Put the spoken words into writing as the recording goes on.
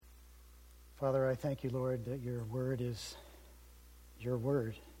Father, I thank you, Lord, that your word is your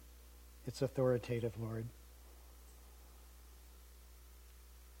word. It's authoritative, Lord.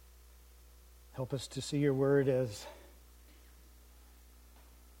 Help us to see your word as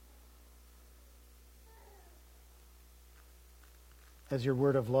your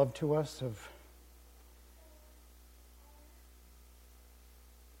word of love to us, of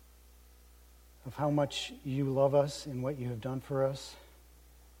how much you love us and what you have done for us.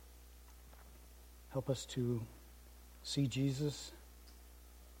 Help us to see Jesus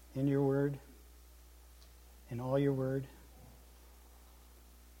in your word, in all your word.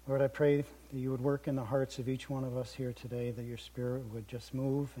 Lord, I pray that you would work in the hearts of each one of us here today, that your Spirit would just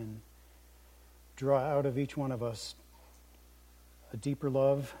move and draw out of each one of us a deeper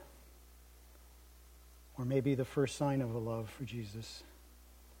love, or maybe the first sign of a love for Jesus.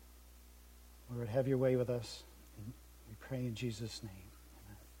 Lord, have your way with us. And we pray in Jesus' name. Amen.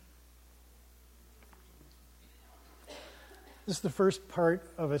 This is the first part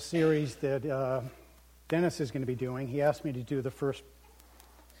of a series that Dennis is going to be doing. He asked me to do the first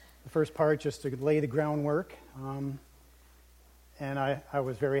part just to lay the groundwork. And I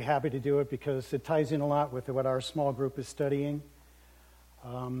was very happy to do it because it ties in a lot with what our small group is studying.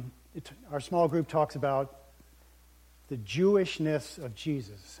 Our small group talks about the Jewishness of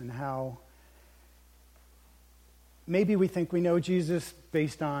Jesus and how maybe we think we know Jesus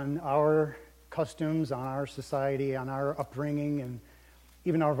based on our customs, on our society, on our upbringing, and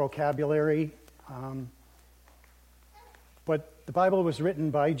even our vocabulary. But the Bible was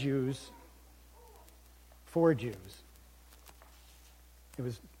written by Jews for Jews.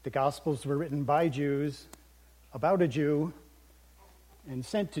 The Gospels were written by Jews about a Jew and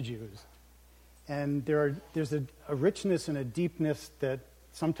sent to Jews. And there's a richness and a deepness that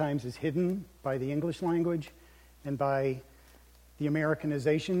sometimes is hidden by the English language and by the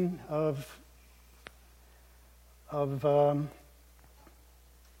Americanization of the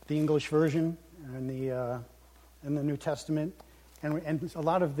English version and the New Testament, and a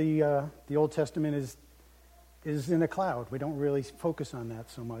lot of the Old Testament is in a cloud. We don't really focus on that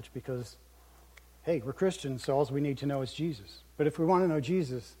so much because, hey, we're Christians, so all we need to know is Jesus. But if we want to know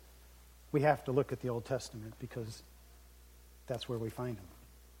Jesus, we have to look at the Old Testament because that's where we find him.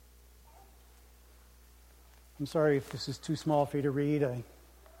 I'm sorry if this is too small for you to read.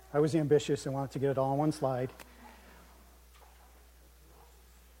 I was ambitious. I wanted to get it all on one slide.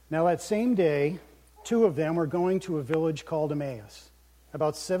 Now, that same day, two of them were going to a village called Emmaus,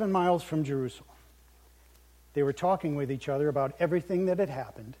 about 7 miles from Jerusalem. They were talking with each other about everything that had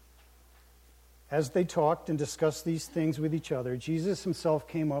happened. As they talked and discussed these things with each other, Jesus himself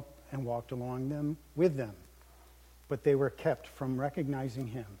came up and walked along with them, but they were kept from recognizing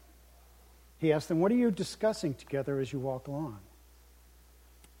him. He asked them, "What are you discussing together as you walk along?"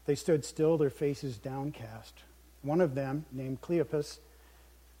 They stood still, their faces downcast. One of them, named Cleopas,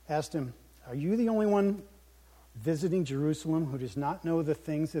 asked him, "Are you the only one visiting Jerusalem who does not know the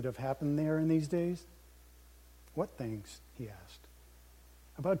things that have happened there in these days?" "What things?" he asked.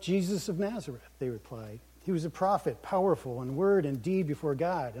 "About Jesus of Nazareth," they replied. "He was a prophet, powerful in word and deed before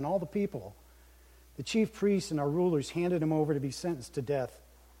God and all the people. The chief priests and our rulers handed him over to be sentenced to death,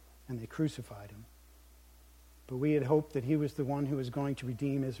 and they crucified him. But we had hoped that he was the one who was going to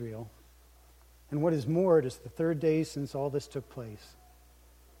redeem Israel. And what is more, it is the third day since all this took place.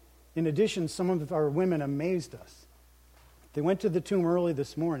 In addition, some of our women amazed us. They went to the tomb early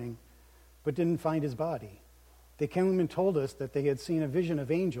this morning, but didn't find his body. They came and told us that they had seen a vision of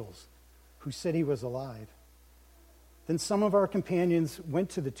angels who said he was alive. Then some of our companions went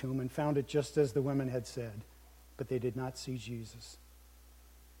to the tomb and found it just as the women had said, but they did not see Jesus."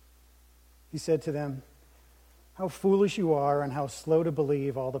 He said to them, "How foolish you are and how slow to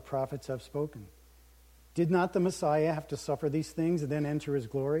believe all the prophets have spoken. Did not the Messiah have to suffer these things and then enter his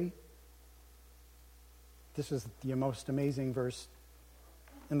glory?" This is the most amazing verse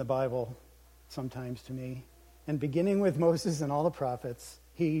in the Bible sometimes to me. "And beginning with Moses and all the prophets,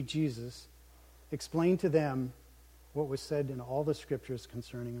 he, Jesus, explained to them what was said in all the scriptures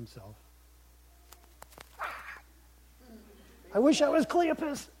concerning himself." I wish I was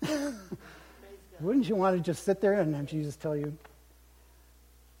Cleopas. Wouldn't you want to just sit there and have Jesus tell you?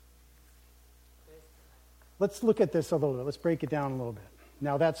 Let's look at this a little bit. Let's break it down a little bit.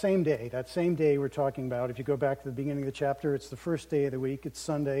 Now, that same day we're talking about, if you go back to the beginning of the chapter, it's the first day of the week. It's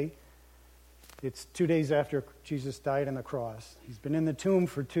Sunday. It's 2 days after Jesus died on the cross. He's been in the tomb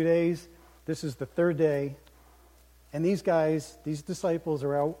for 2 days. This is the third day. And these disciples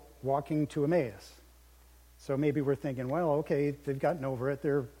are out walking to Emmaus. So maybe we're thinking, well, okay, they've gotten over it.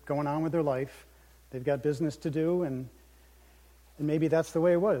 They're going on with their life. They've got business to do. And And maybe that's the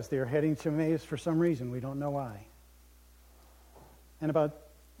way it was. They were heading to Emmaus for some reason. We don't know why.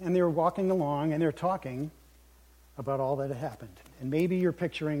 And they were walking along, and they're talking about all that had happened. And maybe you're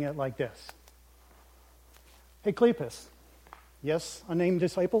picturing it like this. Hey, Cleopas. Yes, unnamed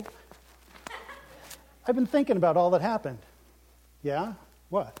disciple? I've been thinking about all that happened. Yeah?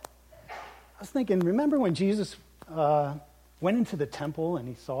 What? I was thinking, remember when Jesus went into the temple and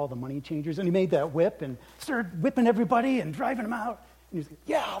he saw the money changers and he made that whip and started whipping everybody and driving them out? And he's like,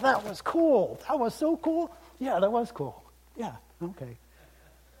 yeah, that was cool. That was so cool. Yeah, that was cool. Yeah, okay.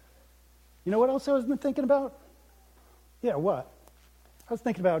 You know what else I was thinking about? Yeah, what? I was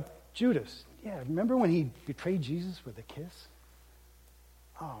thinking about Judas. Yeah, remember when he betrayed Jesus with a kiss?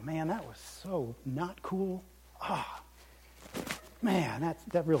 Oh, man, that was so not cool. Ah, man,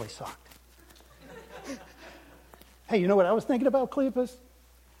 that really sucked. Hey, you know what I was thinking about, Cleopas?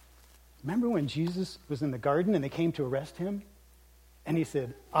 Remember when Jesus was in the garden and they came to arrest him? And he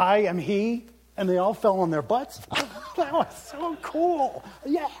said, I am he, and they all fell on their butts? That was so cool.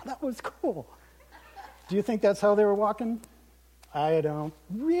 Yeah, that was cool. Do you think that's how they were walking? I don't.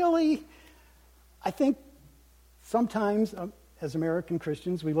 Really? I think sometimes as American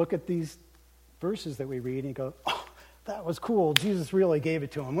Christians, we look at these verses that we read and go, oh, that was cool. Jesus really gave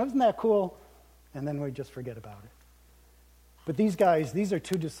it to him. Wasn't that cool? And then we just forget about it. But these guys, these are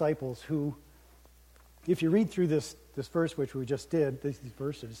two disciples who, if you read through this verse, which we just did, these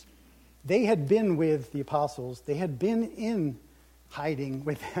verses, they had been with the apostles. They had been in hiding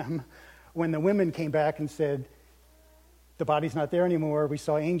with them when the women came back and said, the body's not there anymore. We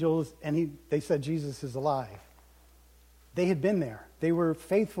saw angels, and they said Jesus is alive. They had been there. They were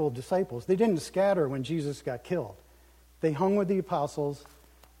faithful disciples. They didn't scatter when Jesus got killed. They hung with the apostles,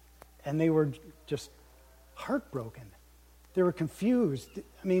 and they were just heartbroken. They were confused.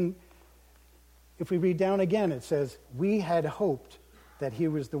 I mean, if we read down again, it says, we had hoped that he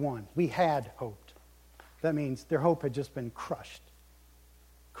was the one. We had hoped. That means their hope had just been crushed.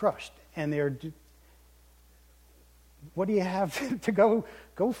 Crushed. And they're, what do you have to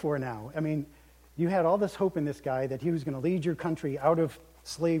go for now? I mean, you had all this hope in this guy that he was going to lead your country out of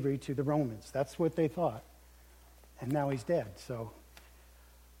slavery to the Romans. That's what they thought. And now he's dead. So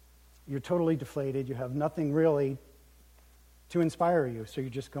you're totally deflated. You have nothing really to inspire you. So you're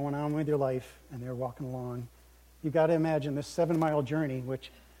just going on with your life, and they're walking along. You've got to imagine this 7-mile journey,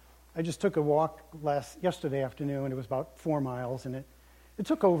 which I just took a walk yesterday afternoon, and it was about 4 miles, and it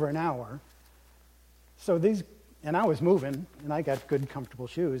took over an hour. So and I was moving, and I got good, comfortable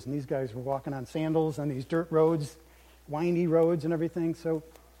shoes, and these guys were walking on sandals on these dirt roads, windy roads and everything. So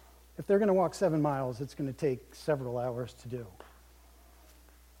if they're going to walk 7 miles, it's going to take several hours to do.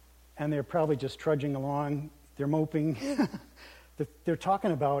 And they're probably just trudging along. They're moping. They're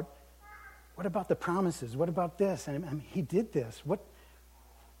talking about, what about the promises? What about this? And I mean, he did this.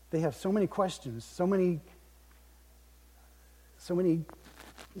 They have so many questions, so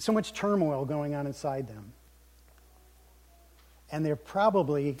much turmoil going on inside them. And they're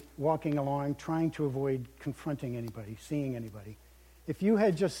probably walking along trying to avoid confronting anybody, seeing anybody. If you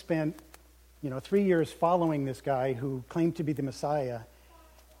had just spent, 3 years following this guy who claimed to be the Messiah,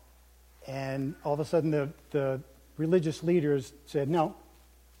 and all of a sudden the religious leaders said, no,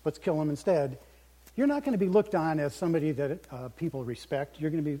 let's kill him instead, you're not going to be looked on as somebody that people respect.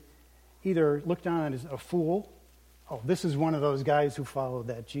 You're going to be either looked on as a fool. Oh, this is one of those guys who followed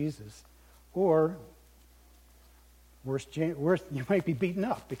that Jesus. Or, worse, you might be beaten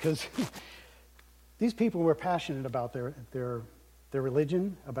up, because these people were passionate about their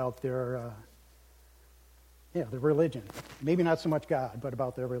religion, about their religion. Maybe not so much God, but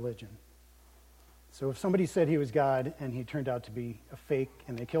about their religion. So if somebody said he was God and he turned out to be a fake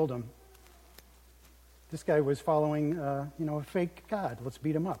and they killed him, this guy was following, a fake God. Let's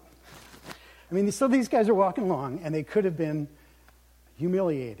beat him up. I mean, so these guys are walking along, and they could have been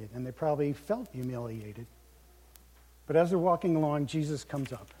humiliated, and they probably felt humiliated. But as they're walking along, Jesus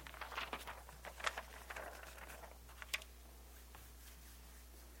comes up.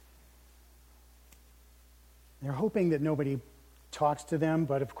 They're hoping that nobody talks to them,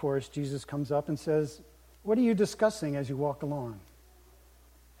 but of course, Jesus comes up and says, what are you discussing as you walk along?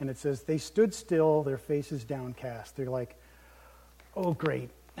 And it says, they stood still, their faces downcast. They're like, oh, great.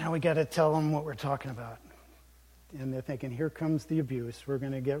 Now we got to tell them what we're talking about. And they're thinking, here comes the abuse. We're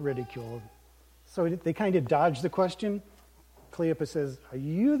going to get ridiculed. So they kind of dodge the question. Cleopas says, are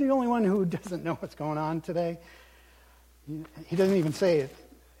you the only one who doesn't know what's going on today? He doesn't even say it.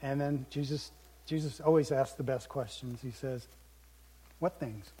 And then Jesus always asks the best questions. He says, what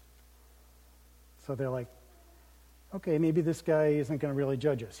things? So they're like, okay, maybe this guy isn't going to really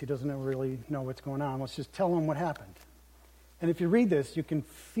judge us. He doesn't really know what's going on. Let's just tell him what happened. And if you read this, you can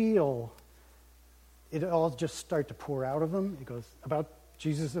feel it all just start to pour out of him. It goes about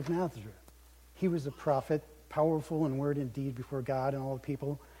Jesus of Nazareth. He was a prophet, powerful in word and deed before God and all the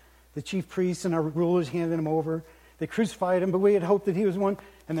people. The chief priests and our rulers handed him over. They crucified him, but we had hoped that he was one.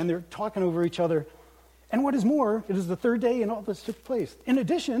 And then they're talking over each other. And what is more, it is the third day and all this took place. In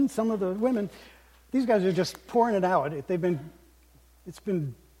addition, some of the women, these guys are just pouring it out. It's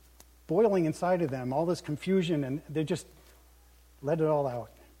been boiling inside of them, all this confusion, and they just let it all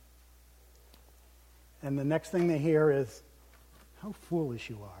out. And the next thing they hear is, how foolish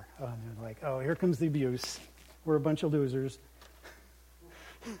you are. Oh, and they're like, oh, here comes the abuse. We're a bunch of losers.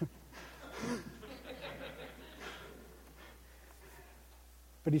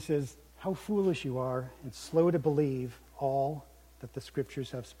 But he says, how foolish you are and slow to believe all that the scriptures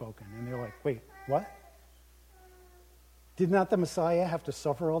have spoken. And they're like, wait, what? Did not the Messiah have to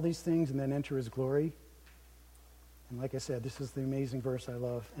suffer all these things and then enter his glory? And like I said, this is the amazing verse I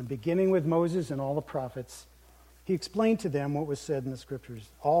love. And beginning with Moses and all the prophets, he explained to them what was said in the scriptures,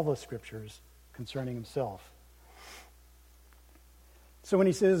 all the scriptures concerning himself. So when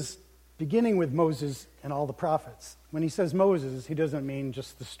he says, beginning with Moses and all the prophets, when he says Moses, he doesn't mean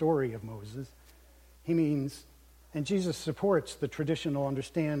just the story of Moses. He means, and Jesus supports the traditional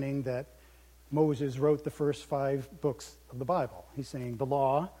understanding that Moses wrote the first 5 books of the Bible. He's saying the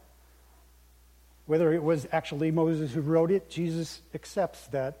law, whether it was actually Moses who wrote it, Jesus accepts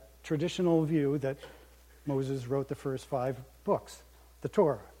that traditional view that Moses wrote the first 5 books, the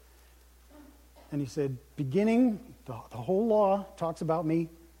Torah. And he said, beginning, the whole law talks about me,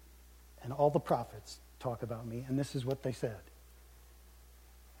 and all the prophets talk about me, and this is what they said.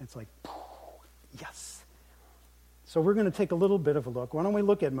 It's like, yes. So we're going to take a little bit of a look. Why don't we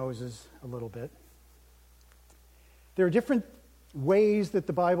look at Moses a little bit? There are different ways that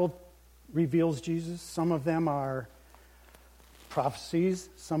the Bible reveals Jesus. Some of them are prophecies.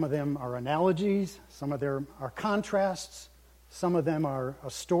 Some of them are analogies. Some of them are contrasts. Some of them are a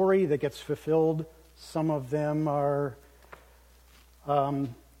story that gets fulfilled. Some of them are,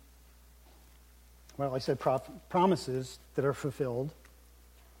 promises that are fulfilled.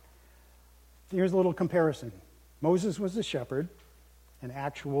 Here's a little comparison. Moses was a shepherd, an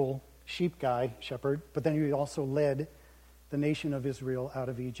actual sheep guy shepherd, but then he also led the nation of Israel out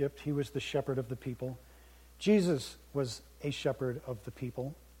of Egypt. He was the shepherd of the people. Jesus was a shepherd of the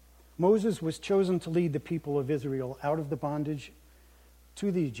people. Moses was chosen to lead the people of Israel out of the bondage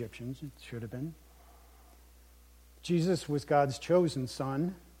to the Egyptians. It should have been. Jesus was God's chosen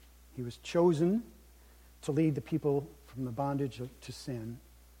son. He was chosen to lead the people from the bondage to sin.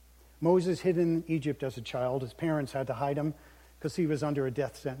 Moses hid in Egypt as a child. His parents had to hide him because he was under a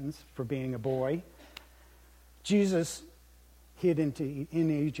death sentence for being a boy. Jesus hid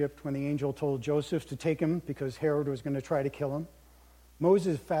in Egypt when the angel told Joseph to take him because Herod was going to try to kill him.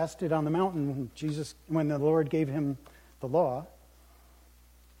 Moses fasted on the mountain when the Lord gave him the law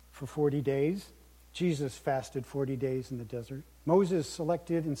for 40 days. Jesus fasted 40 days in the desert. Moses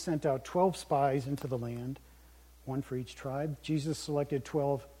selected and sent out 12 spies into the land, one for each tribe. Jesus selected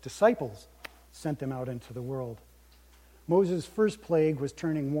 12 disciples, sent them out into the world. Moses' first plague was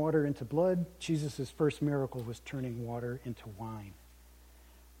turning water into blood. Jesus' first miracle was turning water into wine.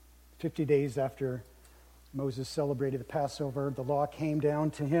 50 days after Moses celebrated the Passover, the law came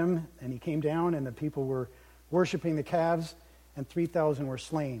down to him, and he came down, and the people were worshiping the calves, and 3,000 were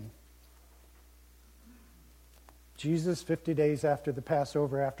slain. Jesus, 50 days after the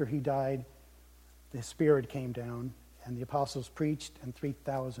Passover, after he died, the Spirit came down, and the apostles preached, and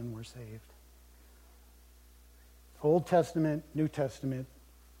 3,000 were saved. Old Testament, New Testament,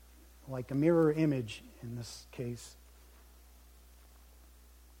 like a mirror image in this case.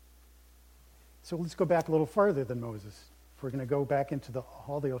 So let's go back a little farther than Moses. If we're going to go back into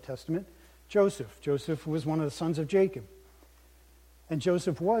all the Old Testament, Joseph. Joseph was one of the sons of Jacob. And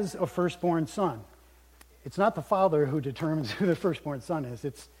Joseph was a firstborn son. It's not the father who determines who the firstborn son is.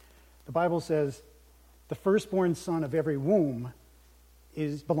 The Bible says the firstborn son of every womb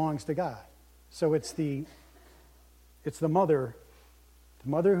belongs to God. So it's the mother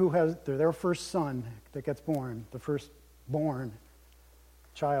who has their first son that gets born, the firstborn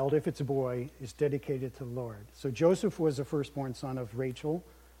child, if it's a boy, is dedicated to the Lord. So Joseph was a firstborn son of Rachel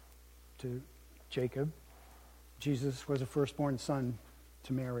to Jacob. Jesus was a firstborn son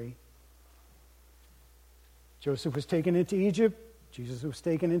to Mary. Joseph was taken into Egypt. Jesus was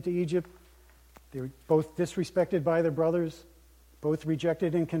taken into Egypt. They were both disrespected by their brothers, both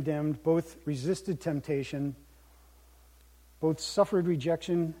rejected and condemned, both resisted temptation, both suffered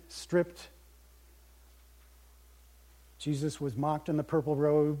rejection, stripped. Jesus was mocked in the purple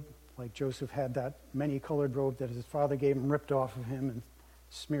robe like Joseph had that many-colored robe that his father gave him, ripped off of him and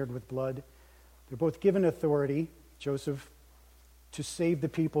smeared with blood. They're both given authority, Joseph, to save the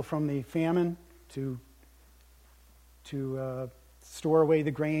people from the famine, to store away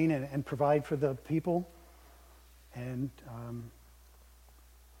the grain and provide for the people. And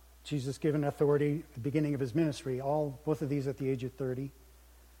Jesus given authority at the beginning of his ministry, both of these at the age of 30.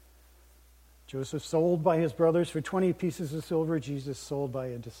 Joseph sold by his brothers for 20 pieces of silver. Jesus sold by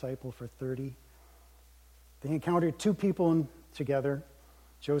a disciple for 30. They encountered two people together.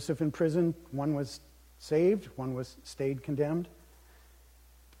 Joseph in prison. One was saved. One stayed condemned.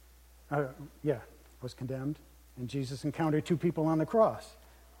 Was condemned. And Jesus encountered two people on the cross.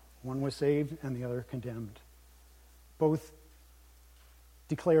 One was saved and the other condemned. Both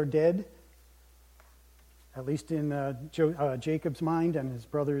declared dead, at least in Jacob's mind and his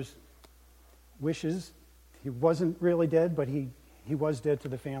brother's wishes. He wasn't really dead, but he was dead to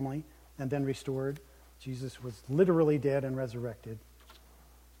the family and then restored. Jesus was literally dead and resurrected.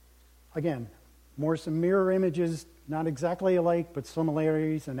 Again, some mirror images, not exactly alike, but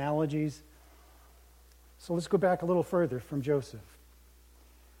similarities, analogies. So let's go back a little further from Joseph.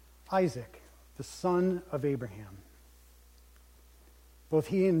 Isaac, the son of Abraham. Both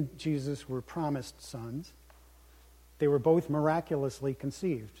he and Jesus were promised sons. They were both miraculously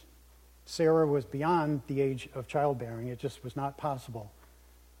conceived. Sarah was beyond the age of childbearing. It just was not possible.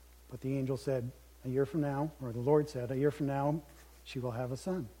 But the angel said, a year from now, or the Lord said, a year from now, she will have a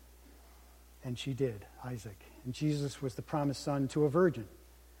son. And she did, Isaac. And Jesus was the promised son to a virgin.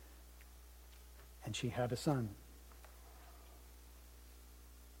 And she had a son.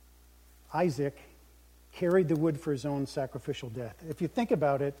 Isaac carried the wood for his own sacrificial death. If you think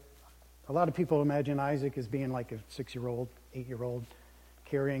about it, a lot of people imagine Isaac as being like a 6-year-old, 8-year-old,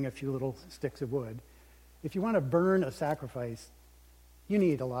 carrying a few little sticks of wood. If you want to burn a sacrifice, you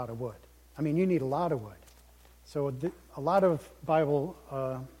need a lot of wood. You need a lot of wood. So a lot of Bible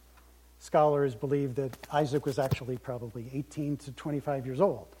scholars believe that Isaac was actually probably 18 to 25 years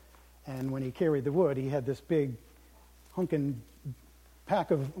old. And when he carried the wood, he had this big hunkin'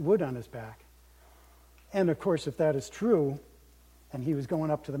 pack of wood on his back. And of course, if that is true, and he was going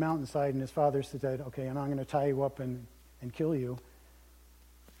up to the mountainside and his father said, okay, and I'm going to tie you up and kill you,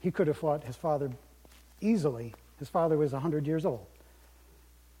 he could have fought his father easily. His father was 100 years old.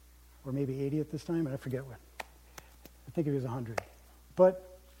 Or maybe 80 at this time, I forget what. I think he was 100.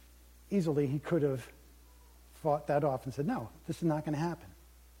 But easily he could have fought that off and said, no, this is not going to happen.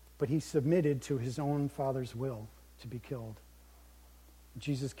 But he submitted to his own father's will to be killed.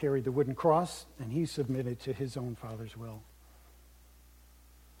 Jesus carried the wooden cross, and he submitted to his own father's will.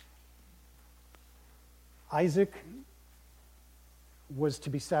 Isaac was to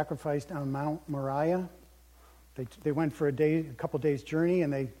be sacrificed on Mount Moriah. They went for a couple days' journey,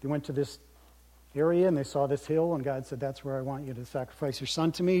 and they went to this area, and they saw this hill, and God said, that's where I want you to sacrifice your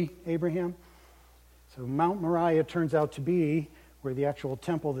son to me, Abraham. So Mount Moriah turns out to be where the actual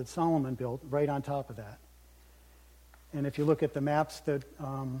temple that Solomon built, right on top of that. And if you look at the maps that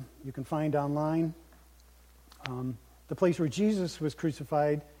you can find online, the place where Jesus was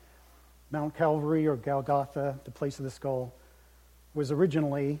crucified, Mount Calvary or Golgotha, the place of the skull, was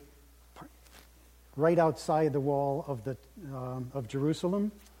originally right outside the wall of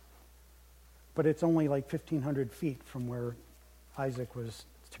Jerusalem, but it's only like 1,500 feet from where Isaac was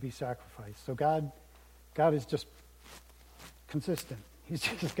to be sacrificed. So God is just consistent. He's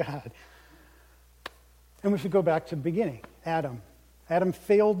just God. And we should go back to the beginning. Adam. Adam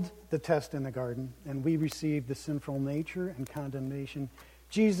failed the test in the garden, and we received the sinful nature and condemnation.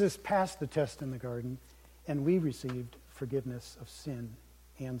 Jesus passed the test in the garden, and we received forgiveness of sin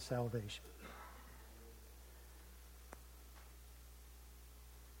and salvation.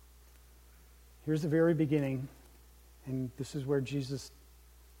 Here's the very beginning, and this is where Jesus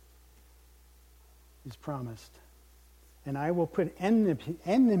is promised. And I will put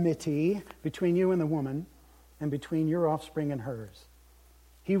enmity between you and the woman, and between your offspring and hers.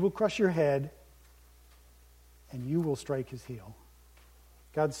 He will crush your head, and you will strike his heel.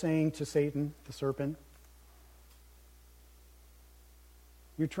 God's saying to Satan, the serpent,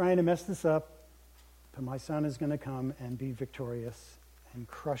 you're trying to mess this up, but my son is going to come and be victorious and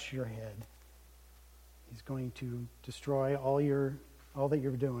crush your head. He's going to destroy all that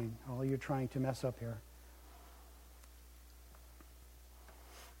you're doing, all you're trying to mess up here.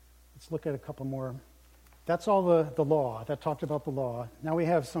 Let's look at a couple more. That's all the law. That talked about the law. Now we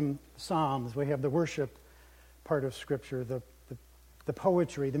have some psalms. We have the worship part of Scripture, the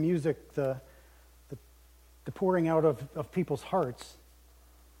poetry, the music, the pouring out of people's hearts.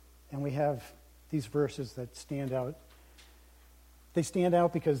 And we have these verses that stand out. They stand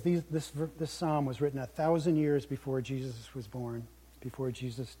out because this psalm was written 1,000 years before Jesus was born, before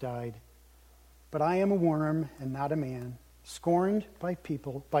Jesus died. But I am a worm and not a man, scorned by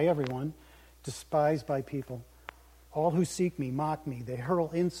people, by everyone, despised by people. All who seek me mock me. They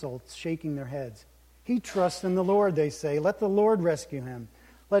hurl insults, shaking their heads. He trusts in the Lord, they say. Let the Lord rescue him.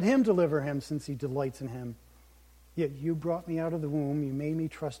 Let him deliver him, since he delights in him. Yet you brought me out of the womb. You made me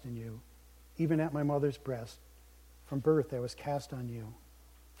trust in you, even at my mother's breast. From birth I was cast on you.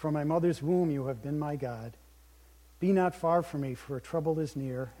 From my mother's womb you have been my God. Be not far from me, for trouble is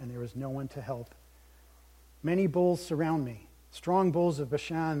near, and there is no one to help. Many bulls surround me. Strong bulls of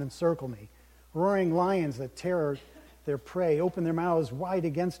Bashan encircle me. Roaring lions that tear their prey open their mouths wide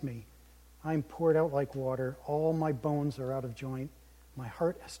against me. I am poured out like water. All my bones are out of joint. My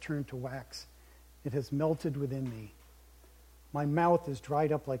heart has turned to wax. It has melted within me. My mouth is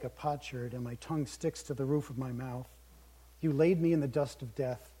dried up like a potsherd, and my tongue sticks to the roof of my mouth. You laid me in the dust of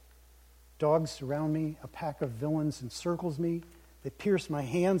death. Dogs surround me. A pack of villains encircles me. They pierce my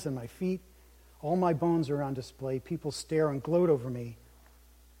hands and my feet. All my bones are on display. People stare and gloat over me.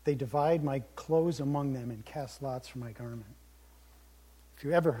 They divide my clothes among them and cast lots for my garment. If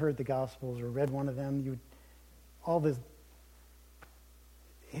you ever heard the Gospels or read one of them,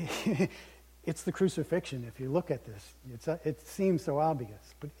 it's the crucifixion. If you look at this, it seems so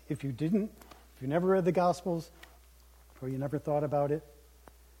obvious. But if you never read the Gospels, or you never thought about it,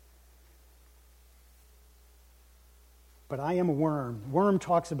 but I am a worm. Worm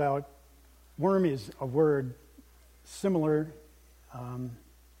is a word similar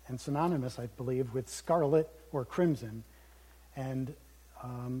and synonymous, I believe, with scarlet or crimson. And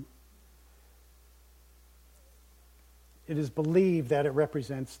it is believed that it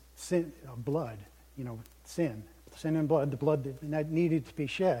represents sin, blood, sin and blood, the blood that needed to be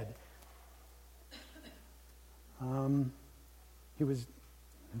shed. He was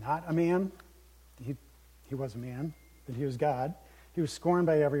not a man. He was a man, but he was God. He was scorned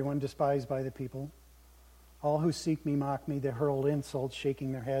by everyone, despised by the people. All who seek me mock me. They hurled insults,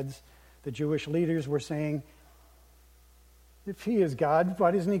 shaking their heads. The Jewish leaders were saying, if he is God,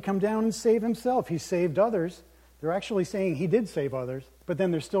 why doesn't he come down and save himself? He saved others. They're actually saying he did save others, but then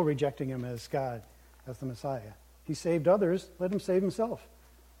they're still rejecting him as God, as the Messiah. He saved others, let him save himself.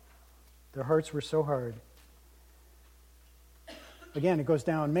 Their hearts were so hard. Again, it goes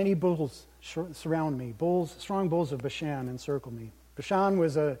down. Many bulls surround me. Strong bulls of Bashan encircle me. Bashan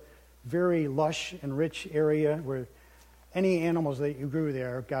was a very lush and rich area where any animals that you grew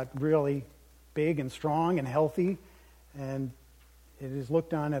there got really big and strong and healthy. And it is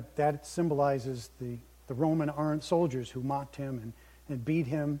looked on at that symbolizes the Roman soldiers who mocked him and beat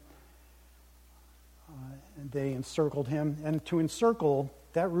him. And they encircled him. And to encircle,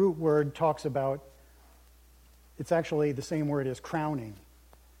 that root word talks about, it's actually the same word as crowning.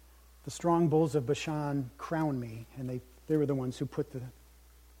 The strong bulls of Bashan crowned me, and they were the ones who put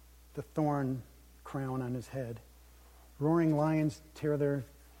the thorn crown on his head. Roaring lions tear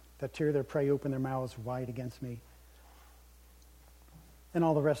their prey open their mouths wide against me. And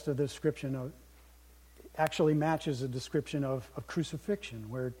all the rest of the description actually matches a description of crucifixion,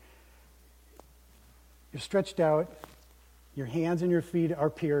 where you're stretched out, your hands and your feet are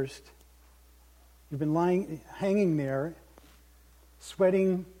pierced, you've been hanging there,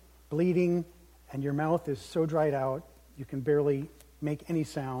 sweating, bleeding, and your mouth is so dried out you can barely make any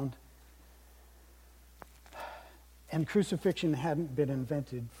sound. And crucifixion hadn't been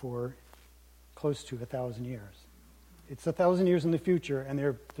invented for close to 1,000 years. It's 1,000 years in the future, and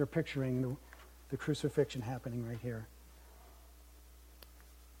they're picturing the crucifixion happening right here.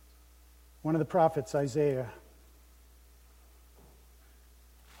 One of the prophets, Isaiah,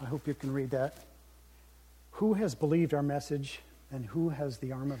 I hope you can read that. Who has believed our message, and who has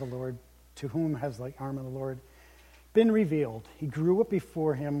the arm of the Lord? To whom has the arm of the Lord been revealed? He grew up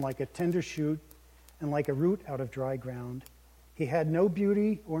before him like a tender shoot and like a root out of dry ground. He had no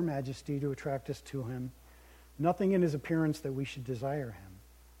beauty or majesty to attract us to him, nothing in his appearance that we should desire him.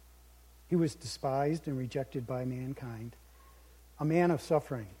 He was despised and rejected by mankind, a man of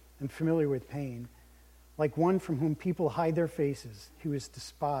suffering and familiar with pain, like one from whom people hide their faces. He was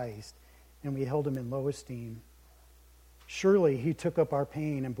despised, and we held him in low esteem. Surely he took up our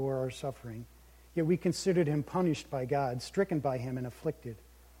pain and bore our suffering, yet we considered him punished by God, stricken by him and afflicted.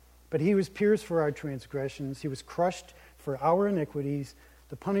 But he was pierced for our transgressions, he was crushed for our iniquities.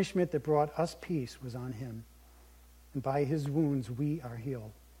 The punishment that brought us peace was on him, and by his wounds we are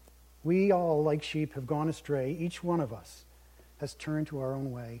healed. We all, like sheep, have gone astray. Each one of us has turned to our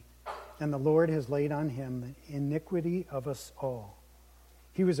own way, and the Lord has laid on him the iniquity of us all.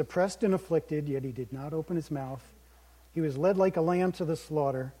 He was oppressed and afflicted, yet he did not open his mouth. He was led like a lamb to the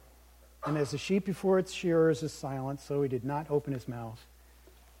slaughter, and as a sheep before its shearers is silent, so he did not open his mouth.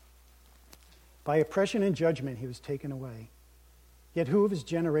 By oppression and judgment he was taken away. Yet who of his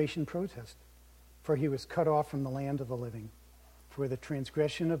generation protested? For he was cut off from the land of the living. For the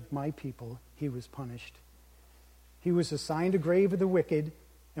transgression of my people he was punished. He was assigned a grave of the wicked,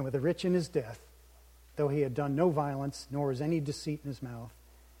 and with the rich in his death, though he had done no violence, nor was any deceit in his mouth.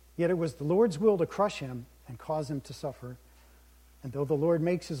 Yet it was the Lord's will to crush him and cause him to suffer. And though the Lord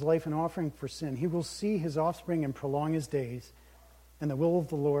makes his life an offering for sin, he will see his offspring and prolong his days, and the will of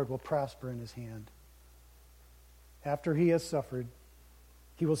the Lord will prosper in his hand. After he has suffered,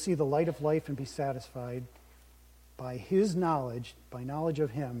 he will see the light of life and be satisfied. By his knowledge, by knowledge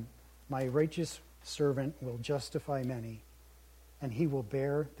of him, my righteous servant will justify many, and he will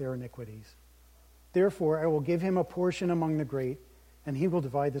bear their iniquities. Therefore, I will give him a portion among the great, and he will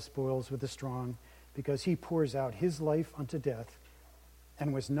divide the spoils with the strong, because he pours out his life unto death,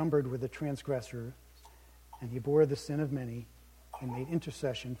 and was numbered with the transgressors, and he bore the sin of many, and made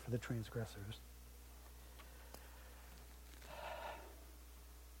intercession for the transgressors.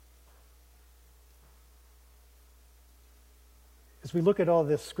 As we look at all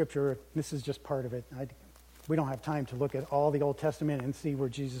this scripture, this is just part of it. We don't have time to look at all the Old Testament and see where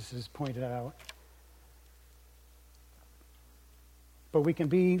Jesus is pointed out. But we can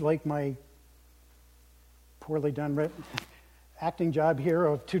be like my poorly done acting job here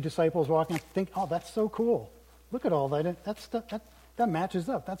of two disciples walking, think, oh, that's so cool. Look at all that. That matches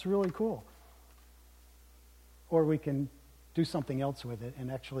up. That's really cool. Or we can do something else with it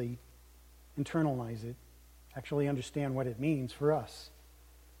and actually internalize it, actually understand what it means for us.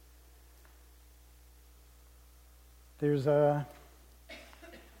 Here's a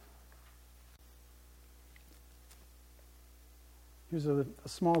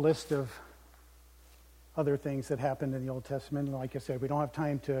small list of other things that happened in the Old Testament. And like I said, we don't have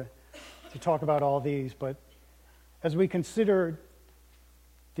time to talk about all these, but as we consider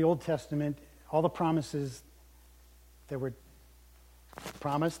the Old Testament, all the promises that were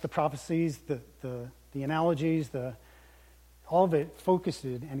promised, the prophecies, the analogies, all of it focused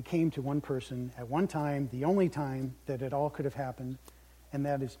and came to one person at one time, the only time that it all could have happened, and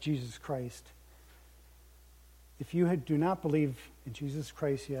that is Jesus Christ. If you do not believe in Jesus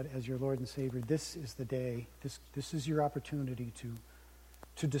Christ yet as your Lord and Savior, this is the day. This is your opportunity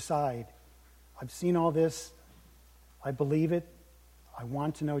to decide. I've seen all this. I believe it. I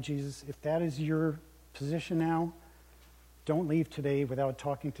want to know Jesus. If that is your position now, don't leave today without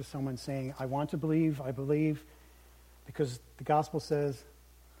talking to someone saying, I want to believe, I believe, because the gospel says,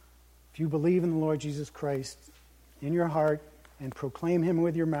 if you believe in the Lord Jesus Christ in your heart and proclaim him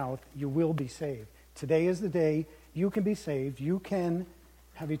with your mouth, you will be saved. Today is the day you can be saved. You can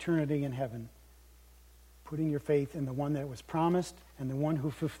have eternity in heaven, putting your faith in the one that was promised and the one who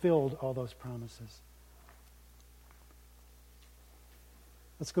fulfilled all those promises.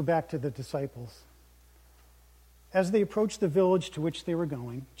 Let's go back to the disciples. As they approached the village to which they were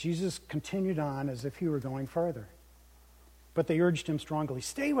going, Jesus continued on as if he were going farther. But they urged him strongly,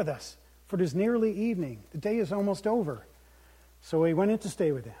 stay with us, for it is nearly evening. The day is almost over. So he went in to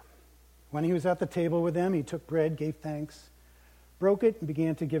stay with them. When he was at the table with them, he took bread, gave thanks, broke it, and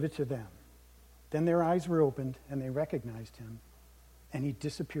began to give it to them. Then their eyes were opened, and they recognized him, and he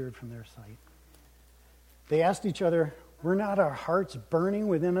disappeared from their sight. They asked each other, were not our hearts burning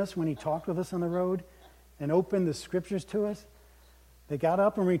within us when he talked with us on the road and opened the scriptures to us? They got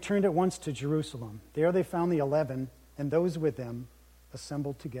up and returned at once to Jerusalem. There they found the 11 and those with them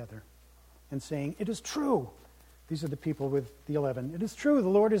assembled together and saying, it is true. These are the people with the 11. It is true, the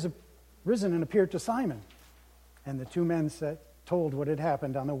Lord is risen and appeared to Simon. And the two men told what had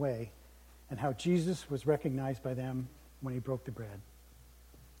happened on the way and how Jesus was recognized by them when he broke the bread.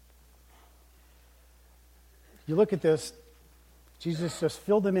 You look at this, Jesus just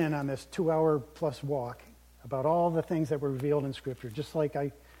filled them in on this 2-hour-plus walk about all the things that were revealed in Scripture. Just like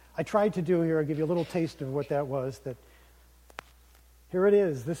I tried to do here, I'll give you a little taste of what that was. That here it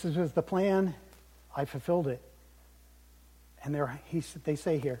is. This was the plan. I fulfilled it. And they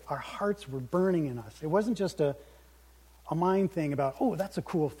say here, our hearts were burning in us. It wasn't just a mind thing about, oh, that's a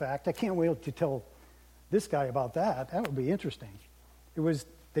cool fact. I can't wait to tell this guy about that. That would be interesting. It was,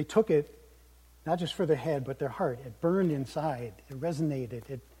 they took it, not just for their head, but their heart. It burned inside. It resonated.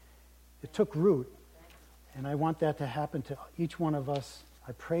 It took root. And I want that to happen to each one of us.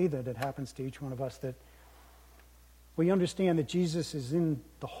 I pray that it happens to each one of us, that we understand that Jesus is in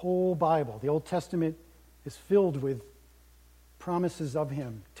the whole Bible. The Old Testament is filled with promises of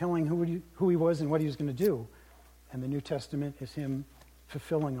him, telling who he was and what he was going to do. And the New Testament is him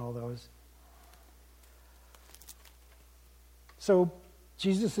fulfilling all those. So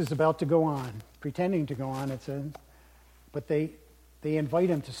Jesus is about to go on, pretending to go on. But they invite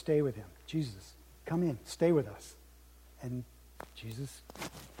him to stay with him. Jesus, come in, stay with us. And Jesus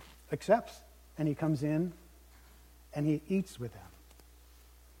accepts. And he comes in and he eats with them.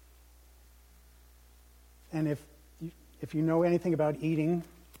 And if you know anything about eating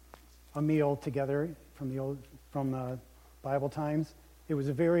a meal together from Bible times, it was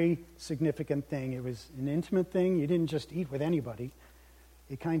a very significant thing. It was an intimate thing. You didn't just eat with anybody.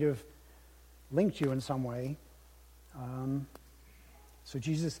 It kind of linked you in some way. So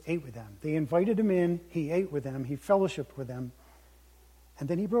Jesus ate with them. They invited him in. He ate with them. He fellowshiped with them. And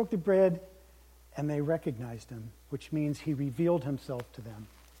then he broke the bread, and they recognized him, which means he revealed himself to them.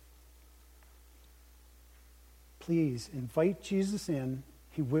 Please invite Jesus in.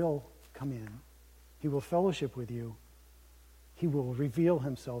 He will come in. He will fellowship with you. He will reveal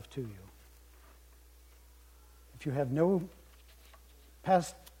himself to you. If you have no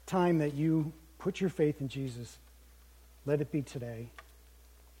past time that you put your faith in Jesus, let it be today.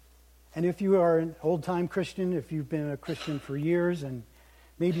 And if you are an old-time Christian, if you've been a Christian for years and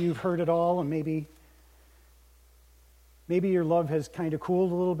maybe you've heard it all and maybe your love has kind of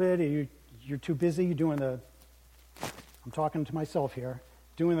cooled a little bit, or you're too busy doing I'm talking to myself here,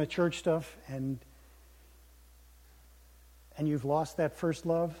 doing the church stuff, and you've lost that first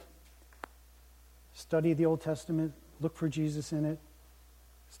love, study the Old Testament, look for Jesus in it.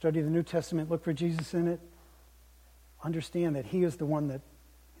 Study the New Testament, look for Jesus in it. Understand that he is the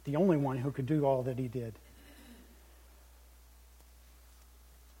only one who could do all that he did.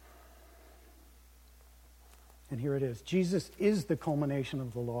 And here it is. Jesus is the culmination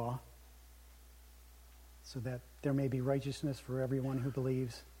of the law, so that there may be righteousness for everyone who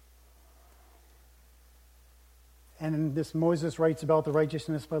believes. And in this, Moses writes about the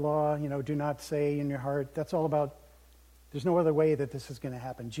righteousness by law, do not say in your heart. That's all about, there's no other way that this is going to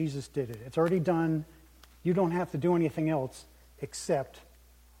happen. Jesus did it. It's already done. You don't have to do anything else except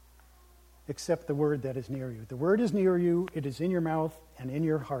the word that is near you. The word is near you. It is in your mouth and in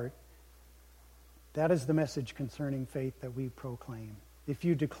your heart. That is the message concerning faith that we proclaim. If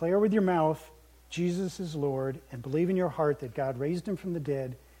you declare with your mouth Jesus is Lord and believe in your heart that God raised him from the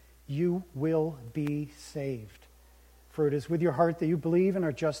dead, you will be saved. For it is with your heart that you believe and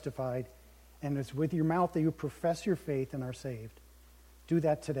are justified, and it's with your mouth that you profess your faith and are saved. Do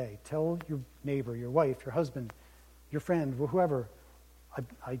that today. Tell your neighbor, your wife, your husband, your friend, whoever,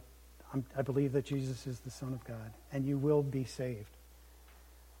 I believe that Jesus is the Son of God, and you will be saved.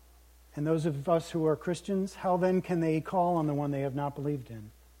 And those of us who are Christians, how then can they call on the one they have not believed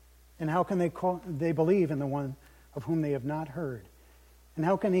in? And how can they believe in the one of whom they have not heard? And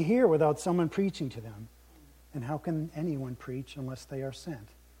how can they hear without someone preaching to them? And how can anyone preach unless they are sent?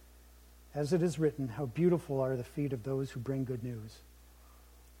 As it is written, how beautiful are the feet of those who bring good news.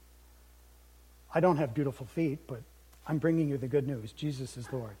 I don't have beautiful feet, but I'm bringing you the good news. Jesus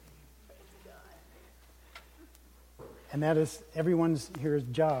is Lord. And that is everyone's here's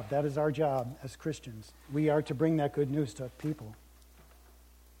job. That is our job as Christians. We are to bring that good news to people.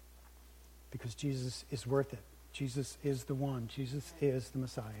 Because Jesus is worth it. Jesus is the one. Jesus is the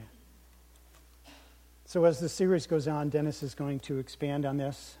Messiah. So as the series goes on, Dennis is going to expand on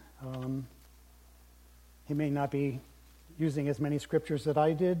this. He may not be using as many scriptures that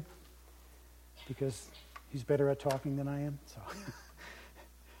I did, because he's better at talking than I am.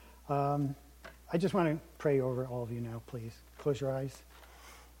 So I just want to pray over all of you now, please. Close your eyes.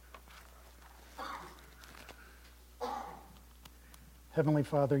 Heavenly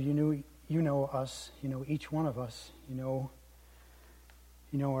Father, you know us, you know each one of us, you know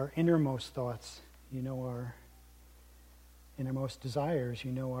our innermost thoughts, you know our innermost desires,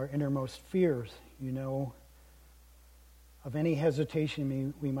 you know our innermost fears, you know of any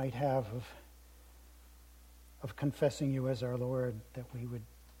hesitation we might have of confessing you as our Lord, that we would,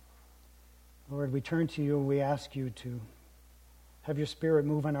 Lord, we turn to you and we ask you to have your Spirit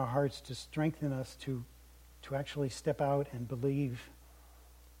move in our hearts to strengthen us to actually step out and believe,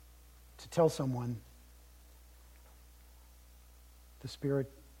 to tell someone, the Spirit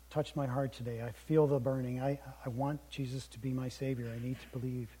touched my heart today. I feel the burning. I want Jesus to be my Savior. I need to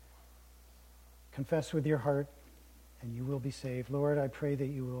believe. Confess with your heart and you will be saved. Lord, I pray that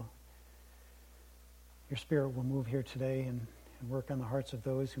your Spirit will move here today and work on the hearts of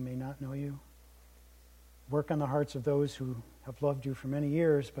those who may not know you. Work on the hearts of those who have loved you for many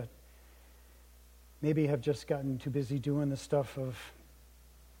years, but maybe have just gotten too busy doing the stuff of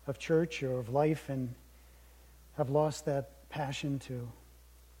church or of life and have lost that passion to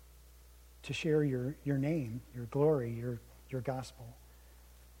share your name, your glory, your gospel.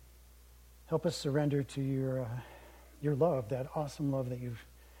 Help us surrender to your love, that awesome love that you've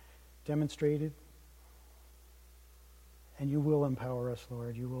demonstrated. And you will empower us,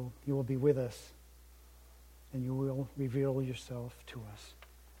 Lord. You will be with us. And you will reveal yourself to us.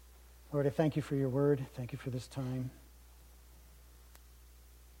 Lord, I thank you for your word. Thank you for this time.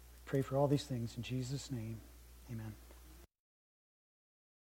 Pray for all these things in Jesus' name. Amen.